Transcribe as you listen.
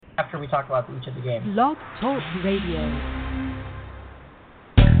after we talk about each of the games. Blog Talk Radio.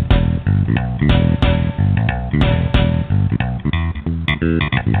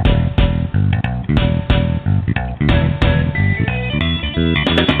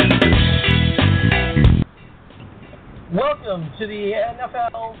 Welcome to the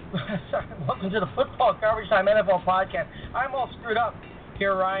NFL, welcome to the Football Garbage Time NFL podcast. I'm all screwed up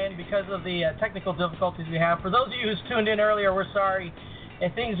here, Ryan, because of the technical difficulties we have. For those of you who's tuned in earlier, we're sorry.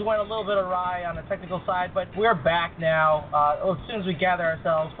 And things went a little bit awry on the technical side, but we're back now as soon as we gather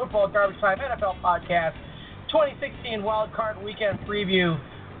ourselves. Football Garbage Time NFL podcast, 2016 Wild Card Weekend preview.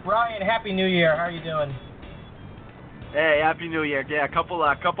 Ryan, Happy New Year. How are you doing? Hey, Happy New Year. Yeah, a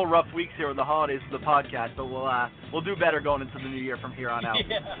couple rough weeks here with the holidays for the podcast, but we'll do better going into the new year from here on out.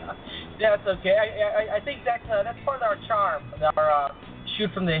 Yeah, that's okay. I think that's part of our charm, our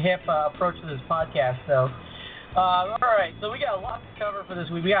shoot from the hip approach to this podcast. So, all right. So we got a lot to cover for this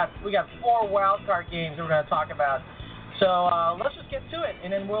week. We got 4 wild card games that we're going to talk about. So let's just get to it,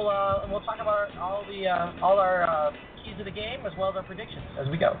 and then we'll talk about all our keys to the game as well as our predictions as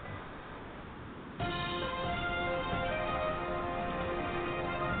we go.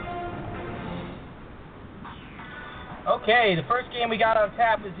 Okay, the first game we got on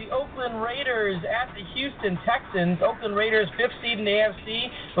tap is the Oakland Raiders at the Houston Texans. Oakland Raiders, 5th seed in the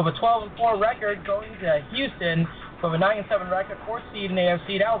AFC, with a 12-4 record, going to Houston with a 9-7 record, 4th seed in the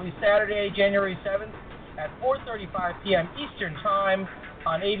AFC. That will be Saturday, January 7th at 4:35 p.m. Eastern Time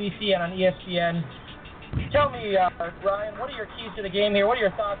on ABC and on ESPN. Tell me, Ryan, what are your keys to the game here? What are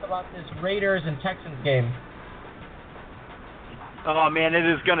your thoughts about this Raiders and Texans game? Oh man, it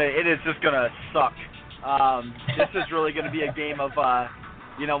is just gonna suck. This is really going to be a game of,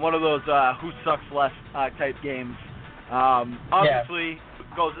 one of those who sucks less type games. Obviously,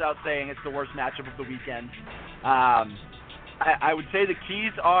 it goes without saying it's the worst matchup of the weekend. I would say the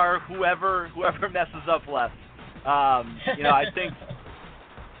keys are whoever messes up less. I think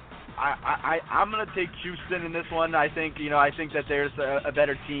I'm going to take Houston in this one. I think that there's a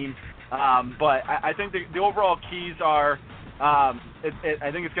better team, but I think the overall keys are. I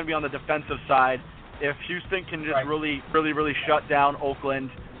think it's going to be on the defensive side. If Houston can just really shut down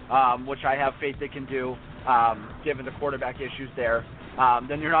Oakland, which I have faith they can do, given the quarterback issues there,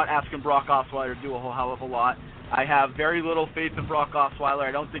 then you're not asking Brock Osweiler to do a whole hell of a lot. I have very little faith in Brock Osweiler.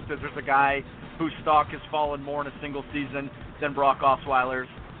 I don't think that there's a guy whose stock has fallen more in a single season than Brock Osweiler's.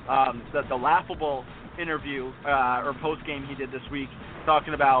 The laughable interview or post-game he did this week,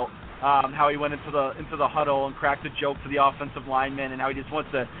 talking about how he went into the huddle and cracked a joke to the offensive lineman, and how he just wants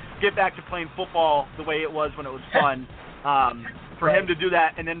to get back to playing football the way it was when it was fun. For him to do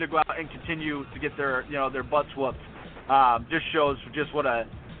that and then to go out and continue to get their butts whooped just shows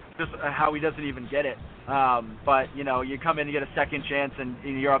how he doesn't even get it. But you come in and get a second chance, and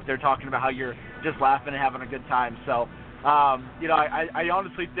you're up there talking about how you're just laughing and having a good time. So I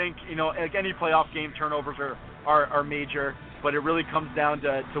honestly think like any playoff game, turnovers are major. But it really comes down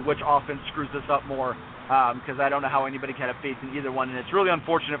to which offense screws this up more, because I don't know how anybody can have faith in either one, and it's really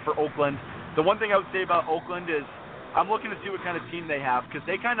unfortunate for Oakland. The one thing I would say about Oakland is I'm looking to see what kind of team they have, because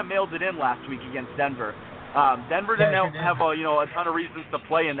they kind of mailed it in last week against Denver. Denver didn't have a ton of reasons to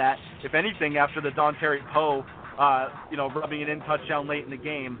play in that. If anything, after the Dontari Poe, rubbing it in touchdown late in the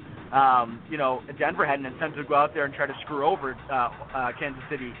game, Denver had an incentive to go out there and try to screw over Kansas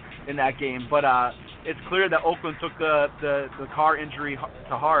City in that game. But it's clear that Oakland took the car injury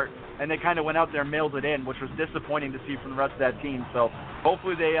to heart, and they kind of went out there and mailed it in, which was disappointing to see from the rest of that team. So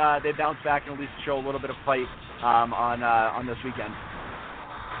hopefully they bounce back and at least show a little bit of fight on this weekend.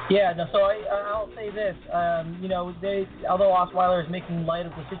 Yeah, no, so I'll say this. Although Osweiler is making light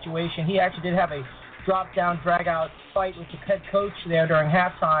of the situation, he actually did have a drop-down, drag-out fight with the head coach there during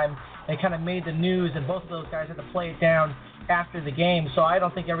halftime. They kind of made the news, and both of those guys had to play it down after the game. So I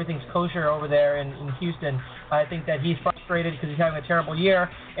don't think everything's kosher over there in Houston. I think that he's frustrated because he's having a terrible year,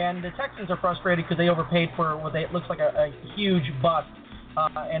 and the Texans are frustrated because they overpaid for what looks like a huge bust.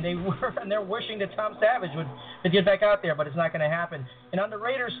 And they're wishing that Tom Savage would get back out there, but it's not going to happen. And on the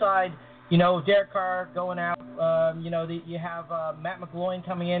Raiders side, Derek Carr going out. You have Matt McGloin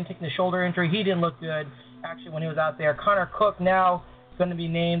coming in, taking the shoulder injury. He didn't look good, actually, when he was out there. Connor Cook now going to be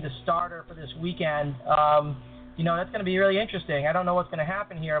named the starter for this weekend. That's going to be really interesting. I don't know what's going to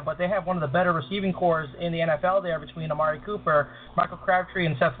happen here, but they have one of the better receiving corps in the NFL there between Amari Cooper, Michael Crabtree,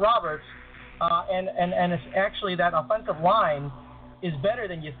 and Seth Roberts. And it's actually that offensive line is better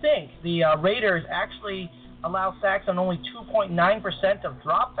than you think. The Raiders actually allow sacks on only 2.9% of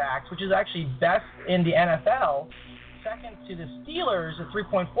dropbacks, which is actually best in the NFL. Second to the Steelers at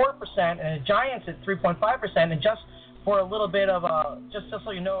 3.4% and the Giants at 3.5%, and just for a little bit of just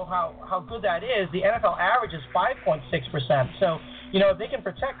so you know how good that is, the NFL average is 5.6%. So, if they can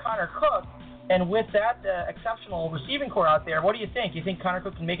protect Connor Cook, and with that exceptional receiving core out there, what do you think? You think Connor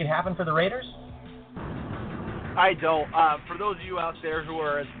Cook can make it happen for the Raiders? I don't. For those of you out there who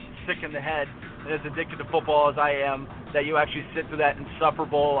are as sick in the head and as addicted to football as I am, that you actually sit through that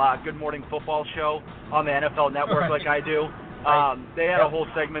insufferable Good Morning Football show on the NFL Network like I do, they had a whole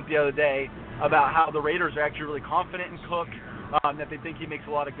segment the other day about how the Raiders are actually really confident in Cook, that they think he makes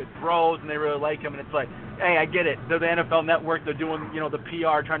a lot of good throws and they really like him. And it's like, hey, I get it. They're the NFL Network. They're doing, the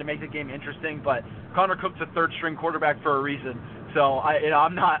PR, trying to make the game interesting. But Connor Cook's a third-string quarterback for a reason. So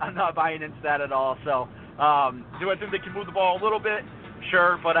I'm not buying into that at all. So do I think they can move the ball a little bit?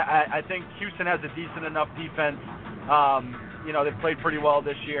 Sure, but I think Houston has a decent enough defense. They've played pretty well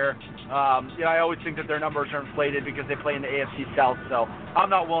this year. I always think that their numbers are inflated because they play in the AFC South. So I'm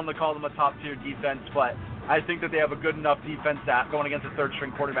not willing to call them a top-tier defense, but I think that they have a good enough defense that going against a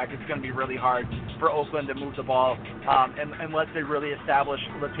third-string quarterback, it's going to be really hard for Oakland to move the ball unless they really establish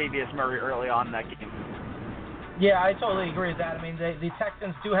Latavius Murray early on in that game. Yeah, I totally agree with that. I mean, the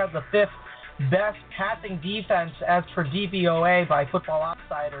Texans do have the fifth best passing defense as per DVOA by Football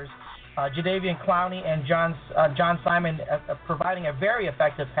Outsiders. Jadeveon Clowney and John Simon providing a very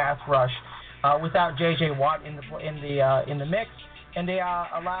effective pass rush without J.J. Watt in the mix, and they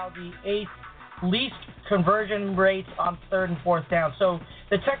allow the eighth least conversion rates on third and fourth down. So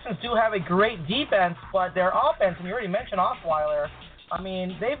the Texans do have a great defense, but their offense, and you already mentioned Osweiler, I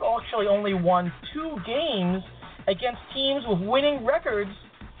mean, they've actually only won 2 games against teams with winning records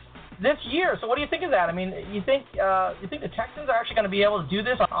this year. So what do you think of that? I mean, you think the Texans are actually going to be able to do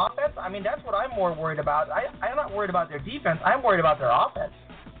this on offense? I mean, that's what I'm more worried about. I'm not worried about their defense. I'm worried about their offense.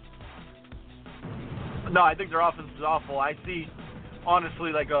 No, I think their offense is awful. I see,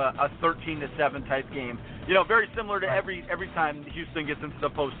 honestly, like a 13-7 type game. Very similar to every time Houston gets into the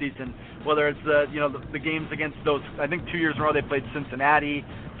postseason, whether it's the games against those. I think 2 years in a row they played Cincinnati.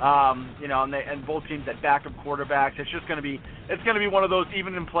 And both teams at backup quarterbacks. It's just going to be one of those,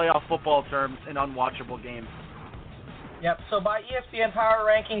 even in playoff football terms, an unwatchable game. Yep. So by ESPN Power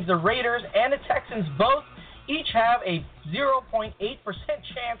Rankings, the Raiders and the Texans both each have a 0.8%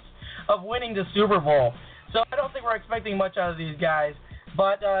 chance of winning the Super Bowl. So I don't think we're expecting much out of these guys.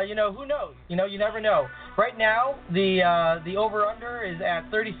 But who knows? You never know. Right now, the over/under is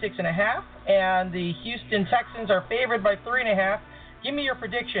at 36.5, and the Houston Texans are favored by 3.5. Give me your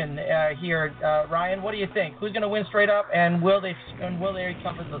prediction here, Ryan. What do you think? Who's going to win straight up, and will they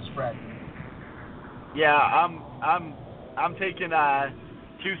cover the spread? Yeah, I'm taking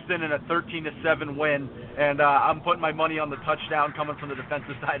Houston in a 13-7 win, and I'm putting my money on the touchdown coming from the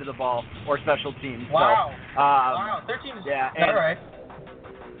defensive side of the ball or special teams. Wow. So, wow. 13. Yeah. All right.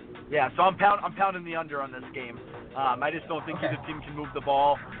 Yeah. So I'm pounding the under on this game. I just don't think either team can move the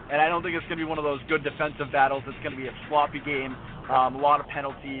ball, and I don't think it's going to be one of those good defensive battles. It's going to be a sloppy game. A lot of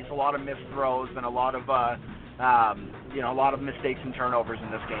penalties, a lot of missed throws, and a lot of mistakes and turnovers in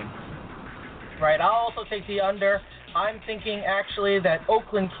this game. Right. I'll also take the under. I'm thinking actually that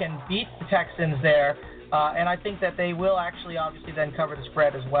Oakland can beat the Texans there, and I think that they will actually obviously then cover the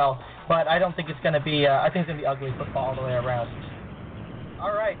spread as well. But I don't think it's going to be. I think it's going to be ugly football all the way around.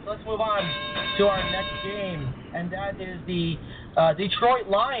 All right, so let's move on to our next game, and that is the Detroit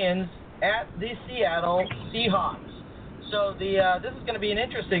Lions at the Seattle Seahawks. So this is going to be an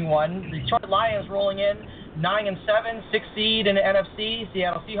interesting one. The Detroit Lions rolling in 9-7, 6th seed in the NFC.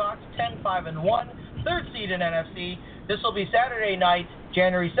 Seattle Seahawks 10-5-1, 3rd seed in NFC. This will be Saturday night,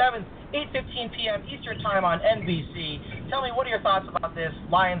 January 7th, 8:15 p.m. Eastern Time on NBC. Tell me, what are your thoughts about this,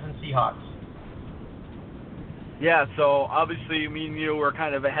 Lions and Seahawks? Yeah, so obviously me and you were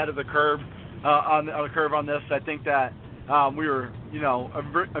kind of ahead of the curve on the curve on this. I think that we were,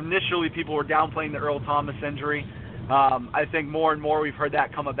 initially people were downplaying the Earl Thomas injury. I think more and more we've heard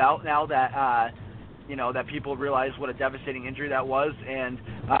that come about now that that people realize what a devastating injury that was, and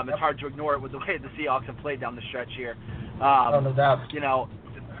it's hard to ignore it with the way the Seahawks have played down the stretch here. No doubt.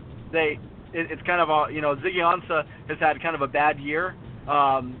 It's kind of Ziggy Ansah has had kind of a bad year.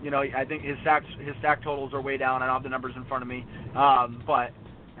 I think his sack totals are way down. I don't have the numbers in front of me, but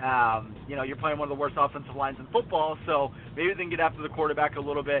you're playing one of the worst offensive lines in football, so maybe they can get after the quarterback a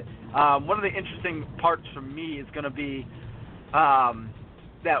little bit. One of the interesting parts for me is going to be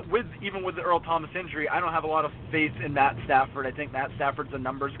that even with the Earl Thomas injury, I don't have a lot of faith in Matt Stafford. I think Matt Stafford's a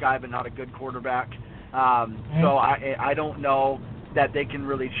numbers guy, but not a good quarterback. So I don't know that they can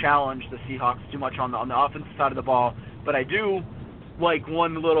really challenge the Seahawks too much on the offensive side of the ball. But I do like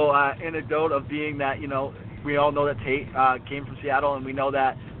one little anecdote of being that, we all know that Tate came from Seattle, and we know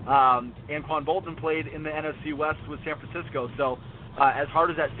that Anquan Boldin played in the NFC West with San Francisco. So as hard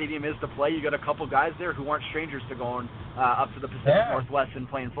as that stadium is to play, you got a couple guys there who aren't strangers to going up to the Pacific Northwest and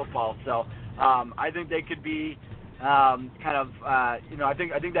playing football. So I think they could be I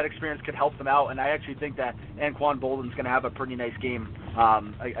think that experience could help them out, and I actually think that Anquan Boldin's going to have a pretty nice game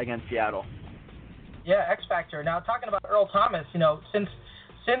against Seattle. Yeah, X factor. Now talking about Earl Thomas, since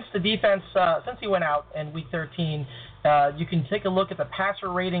the defense since he went out in Week 13, you can take a look at the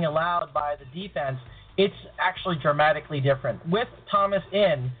passer rating allowed by the defense. It's actually dramatically different. With Thomas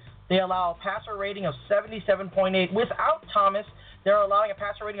in, they allow a passer rating of 77.8. Without Thomas, they're allowing a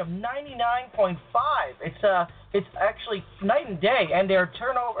passer rating of 99.5. It's actually night and day, and their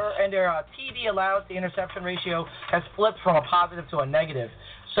turnover and their TD allowed to interception ratio has flipped from a positive to a negative.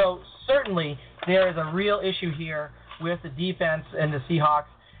 So certainly there is a real issue here with the defense and the Seahawks.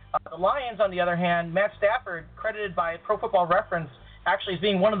 The Lions, on the other hand, Matt Stafford, credited by Pro Football Reference, actually as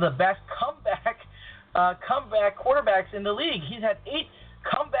being one of the best comeback quarterbacks in the league. He's had 8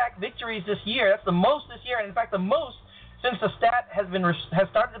 comeback victories this year. That's the most this year, and in fact the most since the stat has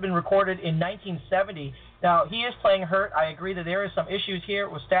started to be recorded in 1970. Now, he is playing hurt. I agree that there is some issues here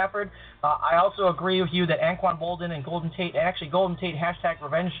with Stafford. I also agree with you that Anquan Boldin and Golden Tate, and actually Golden Tate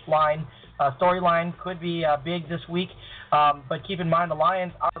 #revenge line storyline could be big this week. But keep in mind the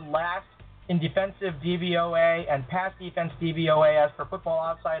Lions are last in defensive DVOA and pass defense DVOA as per Football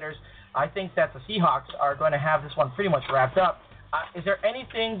Outsiders. I think that the Seahawks are going to have this one pretty much wrapped up. Is there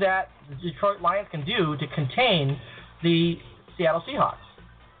anything that the Detroit Lions can do to contain the Seattle Seahawks?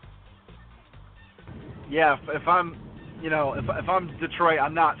 Yeah, if I'm Detroit,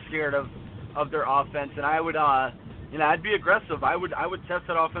 I'm not scared of their offense, and I would I'd be aggressive. I would test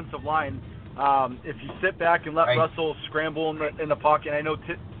that offensive line. If you sit back and let Russell scramble in the pocket, I know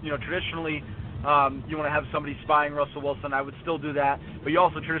traditionally you want to have somebody spying Russell Wilson. I would still do that, but you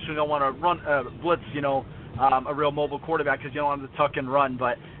also traditionally don't want to run blitz a real mobile quarterback because you don't want him to tuck and run.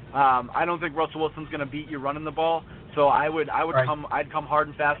 But I don't think Russell Wilson's going to beat you running the ball. So I'd come hard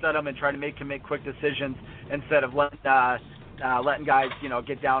and fast at him and try to make him make quick decisions instead of letting guys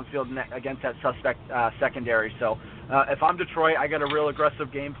get downfield against that suspect secondary. So if I'm Detroit, I got a real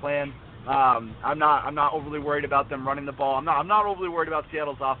aggressive game plan. I'm not overly worried about them running the ball. I'm not overly worried about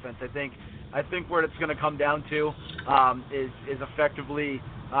Seattle's offense. I think where it's going to come down to is effectively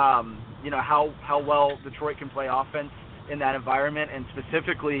how well Detroit can play offense in that environment, and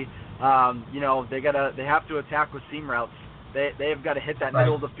specifically they have to attack with seam routes. They have got to hit that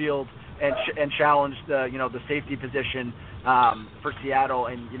middle of the field and challenge the safety position for Seattle,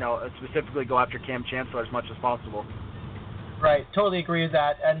 and specifically go after Cam Chancellor as much as possible. Right, totally agree with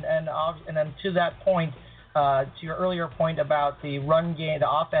that. And then to that point, to your earlier point about the run game, the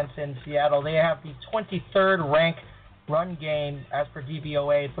offense in Seattle, they have the 23rd ranked run game as per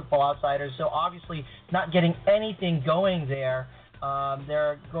DVOA and Football Outsiders. So obviously not getting anything going there.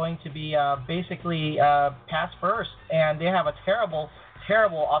 They're going to be basically pass first, and they have a terrible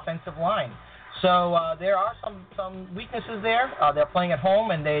offensive line. So there are some weaknesses there. They're playing at home,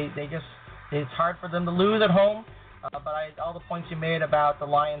 and it's hard for them to lose at home. But all the points you made about the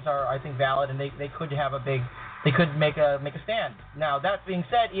Lions are, I think, valid, and they could make a stand. Now, that being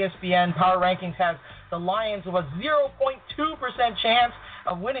said, ESPN Power Rankings has the Lions with a 0.2% chance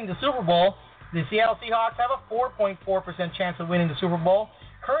of winning the Super Bowl. The Seattle Seahawks have a 4.4% chance of winning the Super Bowl.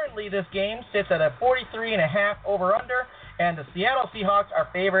 Currently, this game sits at a 43.5 over/under, and the Seattle Seahawks are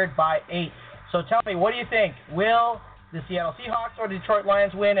favored by 8. So tell me, what do you think? Will the Seattle Seahawks or the Detroit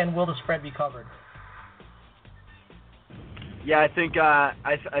Lions win, and will the spread be covered? Yeah, I think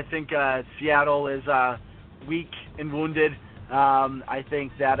Seattle is weak and wounded. I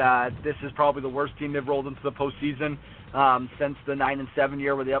think that this is probably the worst team they've rolled into the postseason since the 9-7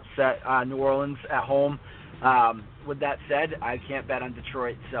 year where they upset New Orleans at home. With that said, I can't bet on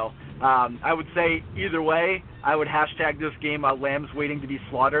Detroit. So I would say either way, I would hashtag this game Lambs waiting to be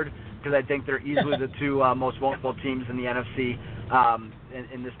slaughtered, because I think they're easily the two most vulnerable teams in the NFC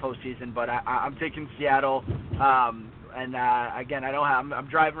in this postseason. But I'm taking Seattle. And again, I'm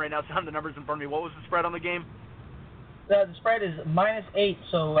driving right now, so I have the numbers in front of me. What was the spread on the game? The spread is -8,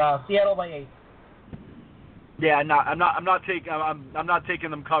 so Seattle by 8. Yeah, I'm not taking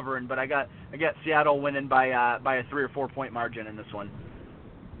them covering, but I got Seattle winning by a 3 or 4 point margin in this one.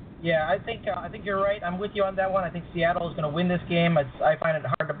 Yeah, I think you're right. I'm with you on that one. I think Seattle is going to win this game. I find it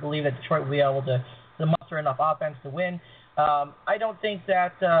hard to believe that Detroit will be able to muster enough offense to win. I don't think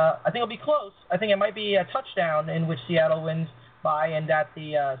that I think it'll be close. I think it might be a touchdown in which Seattle wins by, and that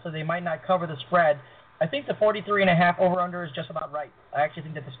so they might not cover the spread. I think the 43.5 over/under is just about right. I actually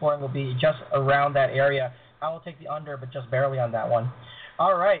think that the scoring will be just around that area. I will take the under, but just barely on that one.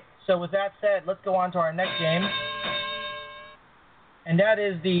 All right. So with that said, let's go on to our next game. And that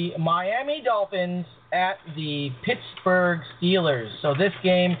is the Miami Dolphins at the Pittsburgh Steelers. So this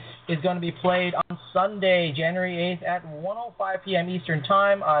game is going to be played on Sunday, January 8th at 1:05 p.m. Eastern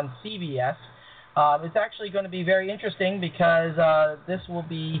Time on CBS. It's actually going to be very interesting because this will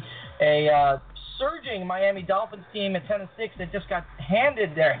be a surging Miami Dolphins team at 10-6 that just got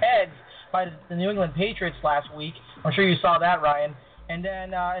handed their heads by the New England Patriots last week. I'm sure you saw that, Ryan. And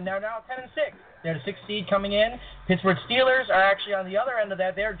then and they're now 10-6. They're the 6th seed coming in. Pittsburgh Steelers are actually on the other end of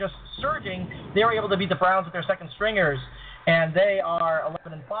that. They're just surging. They were able to beat the Browns with their second stringers, and they are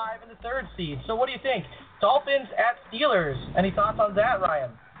 11-5 in the 3rd seed. So what do you think? Dolphins at Steelers. Any thoughts on that,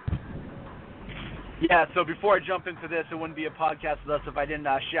 Ryan? Yeah, so before I jump into this, it wouldn't be a podcast with us if I didn't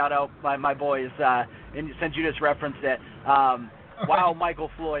shout out my boys, and since you just referenced it. Wow,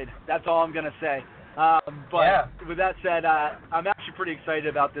 Michael Floyd. That's all I'm going to say. With that said, I'm actually pretty excited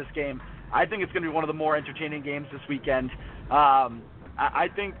about this game. I think it's going to be one of the more entertaining games this weekend. I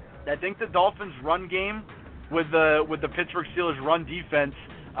think the Dolphins' run game with the Pittsburgh Steelers' run defense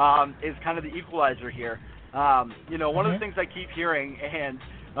is kind of the equalizer here. One of the things I keep hearing, and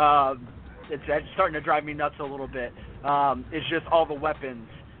it's starting to drive me nuts a little bit, is just all the weapons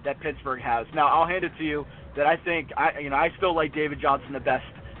that Pittsburgh has. Now, I'll hand it to you that I think I still like David Johnson the best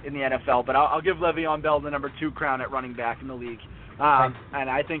in the NFL, but I'll give Le'Veon Bell the number 2 crown at running back in the league. And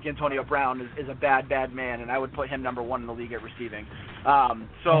I think Antonio Brown is a bad man, and I would put him number 1 in the league at receiving.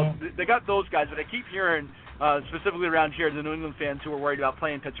 They got those guys, but I keep hearing, specifically around here, the New England fans who are worried about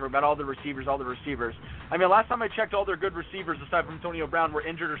playing Pittsburgh, about all the receivers. I mean, last time I checked, all their good receivers, aside from Antonio Brown, were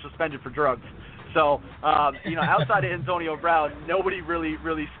injured or suspended for drugs. So, outside of Antonio Brown, nobody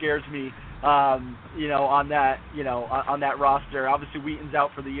really scares me, on that roster. Obviously, Wheaton's out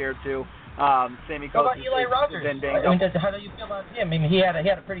for the year, too. Sammy How about Eli Rogers? How do you feel about him? I mean, he had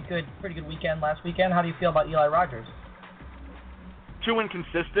a pretty good weekend last weekend. How do you feel about Eli Rogers? Too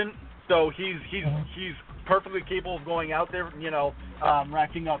inconsistent. So he's perfectly capable of going out there,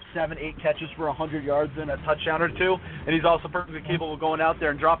 racking up 7-8 catches for 100 yards and a touchdown or 2, and he's also perfectly capable of going out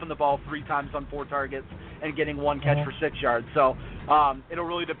there and dropping the ball 3 times on 4 targets and getting 1 catch for 6 yards. So it'll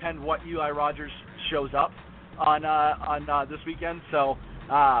really depend what Eli Rogers shows up on this weekend. So.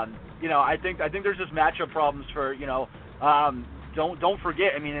 I think there's just matchup problems for, don't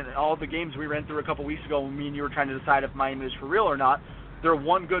forget, I mean, in all the games we ran through a couple weeks ago when me and you were trying to decide if Miami was for real or not, their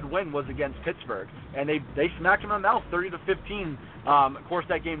one good win was against Pittsburgh, and they smacked them in the mouth 30-15. Of course,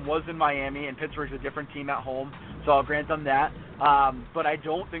 that game was in Miami, and Pittsburgh's a different team at home, so I'll grant them that. But I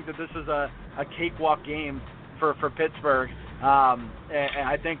don't think that this is a cakewalk game for Pittsburgh, and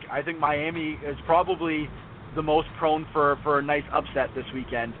I think Miami is probably the most prone for a nice upset this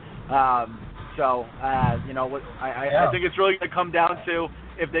weekend. I think it's really going to come down to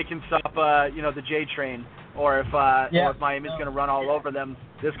if they can stop, the J train, or if Miami's going to run all over them.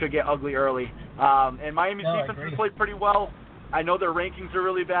 This could get ugly early. And Miami's defense has played pretty well. I know their rankings are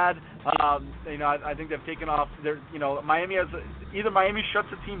really bad. I think they've taken off. Miami shuts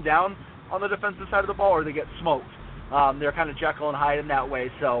the team down on the defensive side of the ball, or they get smoked. They're kind of Jekyll and Hyde in that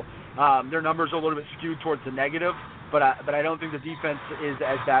way. So their numbers are a little bit skewed towards the negative. But I don't think the defense is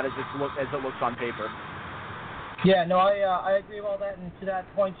as bad as it looks on paper. Yeah, no, I agree with all that. And to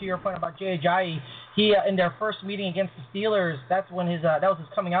that point, to your point about Jay Ajayi, he in their first meeting against the Steelers, that's when that was his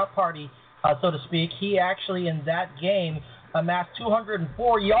coming out party, so to speak. He actually in that game amassed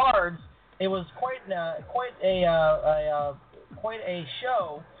 204 yards. It was quite a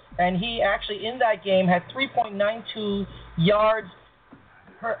show, and he actually in that game had 3.92 yards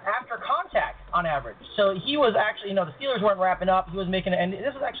after contact on average. So he was actually, the Steelers weren't wrapping up. He was making, and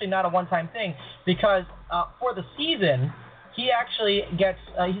this is actually not a one-time thing, because for the season, he's actually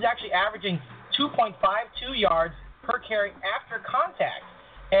averaging 2.52 yards per carry after contact.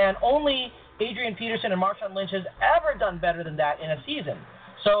 And only Adrian Peterson and Marshawn Lynch has ever done better than that in a season.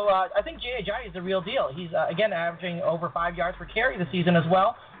 So I think Jay Ajayi is the real deal. He's, again, averaging over 5 yards per carry this season as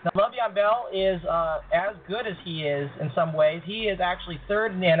well. Now, Le'Veon Bell is as good as he is in some ways. He is actually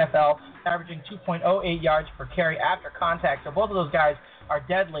 3rd in the NFL, averaging 2.08 yards per carry after contact. So both of those guys are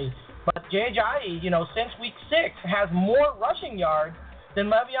deadly. But Jay Ajayi, since week 6, has more rushing yards than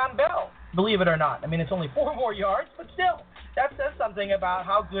Le'Veon Bell, believe it or not. I mean, it's only 4 more yards, but still, that says something about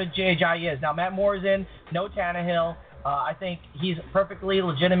how good Jay Ajayi is. Now, Matt Moore is in, no Tannehill. I think he's a perfectly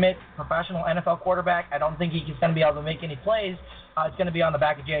legitimate professional NFL quarterback. I don't think he's going to be able to make any plays. It's going to be on the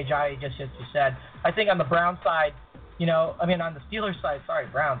back of Jay Ajayi, just as you said. I think on the Browns side, on the Steelers side,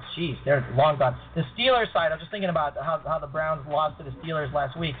 Browns, jeez, they're long gone. The Steelers side, I was just thinking about how the Browns lost to the Steelers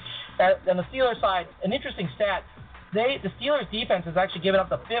last week. On the Steelers side, an interesting stat, the Steelers defense has actually given up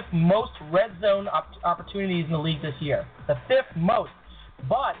the 5th most red zone opportunities in the league this year. The 5th most.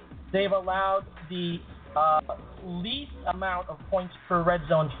 But they've allowed the least amount of points per red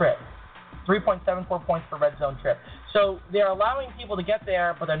zone trip. 3.74 points per red zone trip. So they're allowing people to get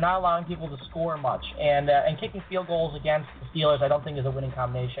there, but they're not allowing people to score much. And kicking field goals against the Steelers I don't think is a winning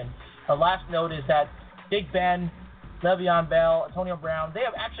combination. The last note is that Big Ben, Le'Veon Bell, Antonio Brown, they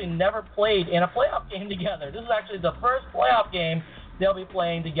have actually never played in a playoff game together. This is actually the first playoff game they'll be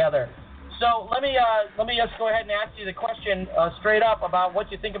playing together. So let me just go ahead and ask you the question straight up about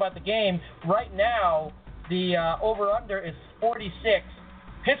what you think about the game. Right now, the over-under is 46.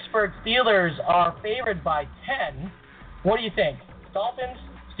 Pittsburgh Steelers are favored by 10. What do you think? Dolphins,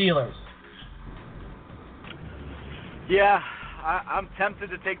 Steelers? Yeah, I'm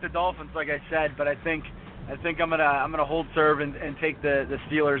tempted to take the Dolphins, like I said, but I think I'm gonna hold serve and take the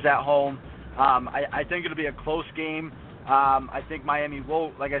Steelers at home. I think it'll be a close game. I think Miami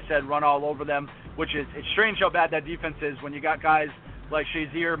will, like I said, run all over them, which it's strange how bad that defense is when you got guys like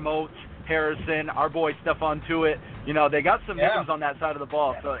Shazier, Moats, Harrison, our boy Stephon Tuitt. You know, they got some names on that side of the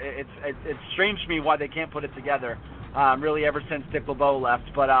ball, so it's strange to me why they can't put it together, really ever since Dick LeBeau left.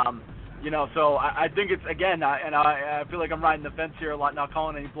 But, you know, so I think it's, again, and I feel like I'm riding the fence here a lot, not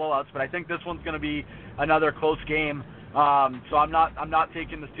calling any blowouts, but I think this one's going to be another close game. So I'm not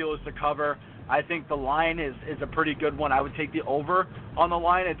taking the Steelers to cover. I think the line is a pretty good one. I would take the over on the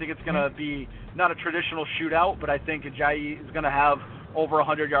line. I think it's going to be not a traditional shootout, but I think Ajayi is going to have over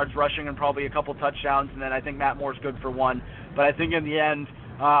 100 yards rushing and probably a couple touchdowns, and then I think Matt Moore's good for one. But I think in the end,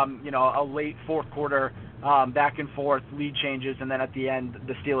 you know, a late fourth quarter back and forth lead changes, and then at the end,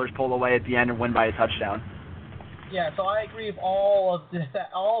 the Steelers pull away at the end and win by a touchdown. Yeah, so I agree with all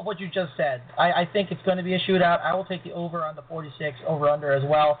of what you just said. I think it's going to be a shootout. I will take the over on the 46 over-under as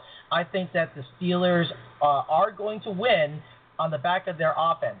well. I think that the Steelers are going to win on the back of their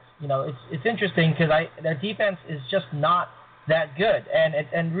offense. You know, it's interesting because their defense is just not that good.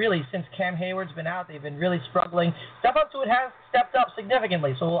 And really, since Cam Hayward's been out, they've been really struggling. Stephon Tuitt has stepped up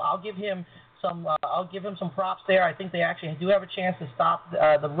significantly, so I'll give him some props there. I think they actually do have a chance to stop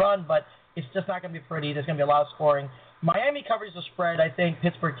the run, but it's just not going to be pretty. There's going to be a lot of scoring. Miami covers the spread. I think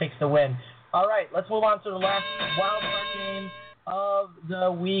Pittsburgh takes the win. All right, let's move on to the last wild card game of the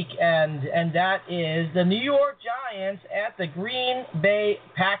weekend, and that is the New York Giants at the Green Bay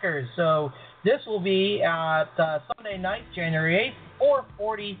Packers. So this will be Sunday night, January 8th,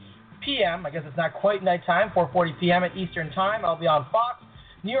 4:40 p.m. I guess it's not quite nighttime, 4:40 p.m. at Eastern Time. I'll be on Fox.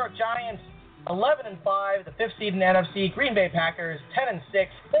 New York Giants 11-5, the 5th seed in the NFC. Green Bay Packers 10-6,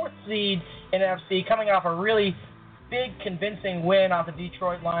 4th seed in the NFC, coming off a really big, convincing win off the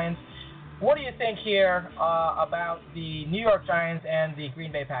Detroit Lions. What do you think here about the New York Giants and the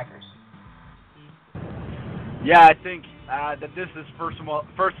Green Bay Packers? Yeah, I think that this is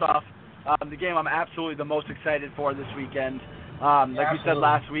first off the game I'm absolutely the most excited for this weekend. Like we said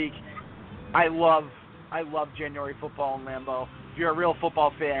last week, I love January football in Lambeau. If you're a real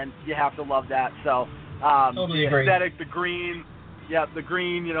football fan, you have to love that. So totally the agree. aesthetic, the green,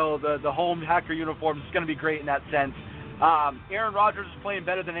 you know, the home Hacker uniforms, it's going to be great in that sense. Aaron Rodgers is playing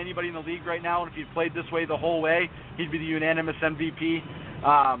better than anybody in the league right now, and if he played this way the whole way, he'd be the unanimous MVP.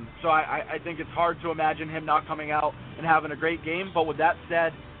 So I think it's hard to imagine him not coming out and having a great game. But with that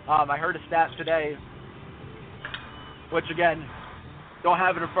said, I heard a stat today, which again, don't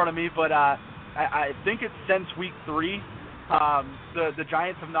have it in front of me, but I think it's since week 3, the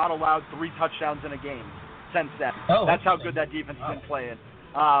Giants have not allowed 3 touchdowns in a game since then. That's how good that defense has been playing.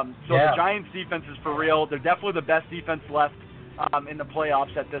 The Giants' defense is for real. They're definitely the best defense left in the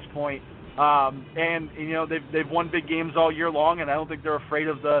playoffs at this point. And you know, they've won big games all year long, and I don't think they're afraid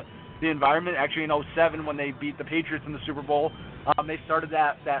of the environment. Actually, in 2007, when they beat the Patriots in the Super Bowl, they started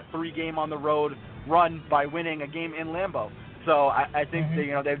that 3-game on the road run by winning a game in Lambeau. So I think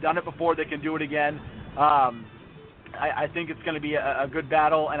they've done it before. They can do it again. I think it's going to be a good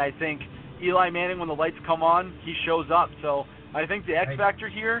battle, and I think Eli Manning, when the lights come on, he shows up. So I think the X factor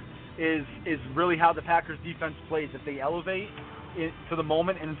here is really how the Packers defense plays. If they elevate to the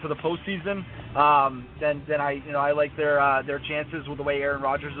moment and into the postseason, then I like their chances with the way Aaron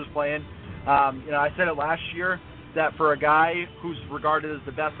Rodgers is playing. I said it last year that for a guy who's regarded as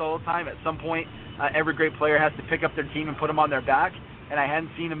the best all the time, at some point every great player has to pick up their team and put them on their back. And I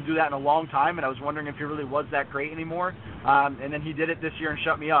hadn't seen him do that in a long time, and I was wondering if he really was that great anymore. And then he did it this year and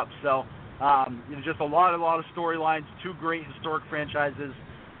shut me up. So, just a lot of storylines, 2 great historic franchises.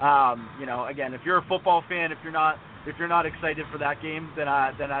 Again, if you're a football fan, if you're not excited for that game, then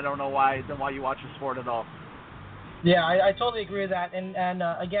I don't know why you watch the sport at all. Yeah, I totally agree with that. And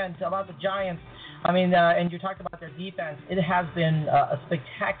again, about the Giants, I mean, and you talked about their defense. It has been a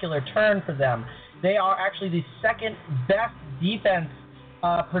spectacular turn for them. They are actually the second best defense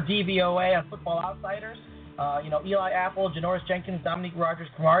per DVOA on Football Outsiders. Eli Apple, Janoris Jenkins, Dominique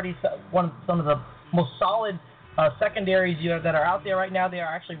Rodgers-Cromartie, some of the most solid secondaries that are out there right now. They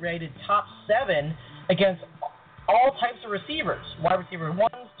are actually rated top 7 against all types of receivers, wide receiver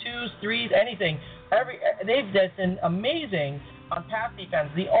 1s, 2s, 3s, anything. They've been amazing on pass defense.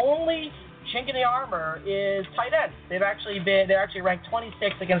 The only chink in the armor is tight ends. They're actually ranked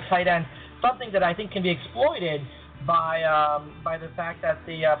 26 against tight ends, something that I think can be exploited by the fact that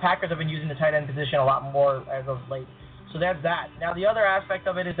the Packers have been using the tight end position a lot more as of late. So that's that. Now, the other aspect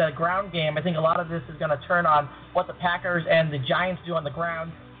of it is the ground game. I think a lot of this is going to turn on what the Packers and the Giants do on the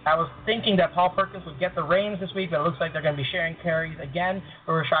ground. I was thinking that Paul Perkins would get the reins this week, but it looks like they're going to be sharing carries again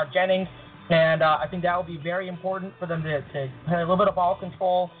for Rashad Jennings. And I think that will be very important for them to have a little bit of ball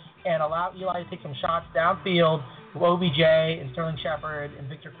control and allow Eli to take some shots downfield to OBJ and Sterling Shepard and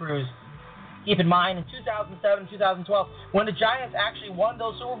Victor Cruz. Keep in mind, in 2007, 2012, when the Giants actually won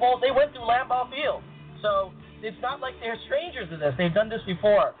those Super Bowls, they went through Lambeau Field. So it's not like they're strangers to this. They've done this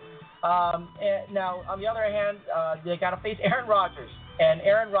before. And now, on the other hand, they got to face Aaron Rodgers. And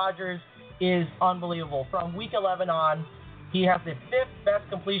Aaron Rodgers is unbelievable. From Week 11 on, he has the 5th best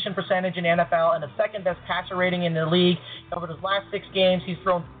completion percentage in NFL and the 2nd best passer rating in the league. Over his last 6 games, he's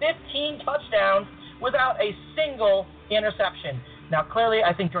thrown 15 touchdowns without a single interception. Now, clearly,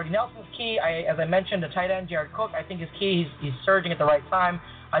 I think Jordy Nelson's key. As I mentioned, the tight end, Jared Cook, I think is key. He's surging at the right time.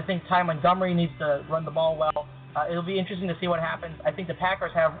 I think Ty Montgomery needs to run the ball well. It'll be interesting to see what happens. I think the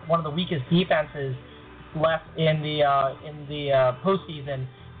Packers have one of the weakest defenses left in the postseason,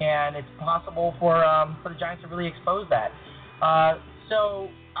 and it's possible for the Giants to really expose that. So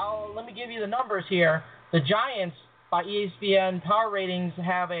let me give you the numbers here. The Giants, by ESPN Power Ratings,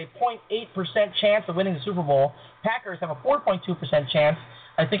 have a 0.8% chance of winning the Super Bowl. Packers have a 4.2% chance.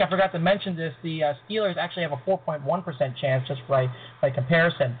 I think I forgot to mention this. The Steelers actually have a 4.1% chance, just by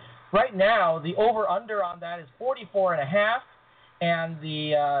comparison. Right now, the over-under on that is 44.5, and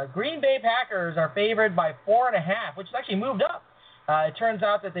the Green Bay Packers are favored by 4.5, which has actually moved up. It turns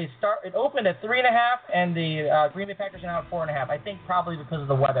out that it opened at 3.5, and the Green Bay Packers are now at 4.5. I think probably because of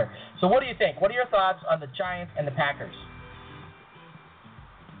the weather. So what do you think? What are your thoughts on the Giants and the Packers?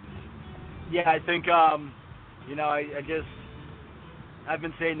 Yeah, I think I guess I've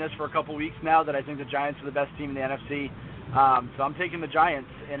been saying this for a couple weeks now that I think the Giants are the best team in the NFC. So I'm taking the Giants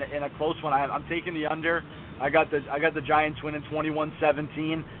in a close one. I'm taking the under. I got the Giants winning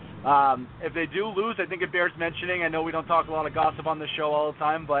 21-17. If they do lose, I think it bears mentioning. I know we don't talk a lot of gossip on this show all the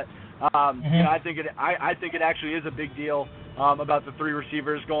time, but I think it actually is a big deal about the 3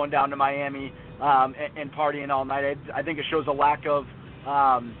 receivers going down to Miami and partying all night. I think it shows a lack of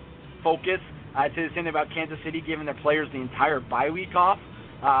focus. I'd say the same thing about Kansas City giving their players the entire bye week off.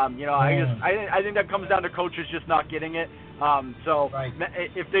 I think that comes down to coaches just not getting it. Right.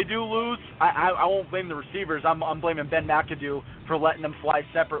 If they do lose, I won't blame the receivers. I'm blaming Ben McAdoo for letting them fly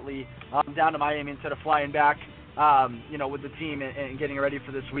separately down to Miami instead of flying back, with the team and getting ready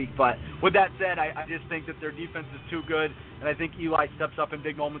for this week. But with that said, I just think that their defense is too good, and I think Eli steps up in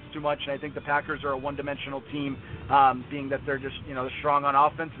big moments too much, and I think the Packers are a one-dimensional team, being that they're just, they're strong on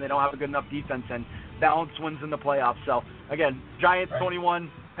offense and they don't have a good enough defense, and balance wins in the playoffs. So, again, Giants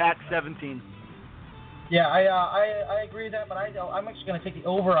 21, Pats 17. Yeah, I agree with that, but I'm actually going to take the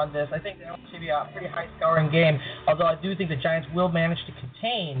over on this. I think that should be a pretty high-scoring game, although I do think the Giants will manage to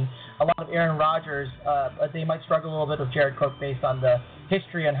contain a lot of Aaron Rodgers, but they might struggle a little bit with Jared Cook based on the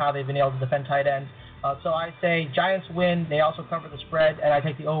history and how they've been able to defend tight ends. So I say Giants win. They also cover the spread, and I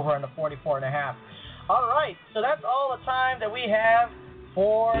take the over on the 44.5. All right, so that's all the time that we have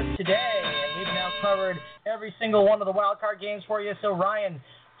for today, and we've now covered every single one of the wild card games for you. So, Ryan,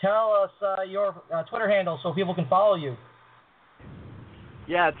 tell us your Twitter handle so people can follow you.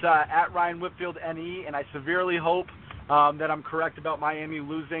 Yeah, it's at Ryan Whitfield NE, and I severely hope that I'm correct about Miami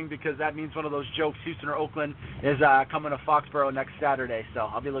losing, because that means one of those jokes, Houston or Oakland, is coming to Foxborough next Saturday. So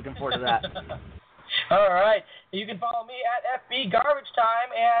I'll be looking forward to that. All right. You can follow me at FB Garbage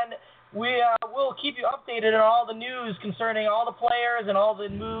Time, and we will keep you updated on all the news concerning all the players and all the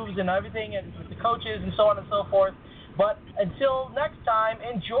moves and everything, and the coaches and so on and so forth. But until next time,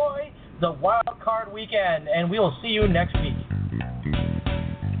 enjoy the wild card weekend, and we will see you next week.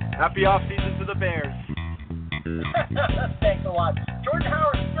 Happy off season to the Bears. Thanks a lot. Jordan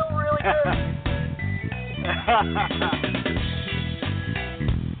Howard's still really good.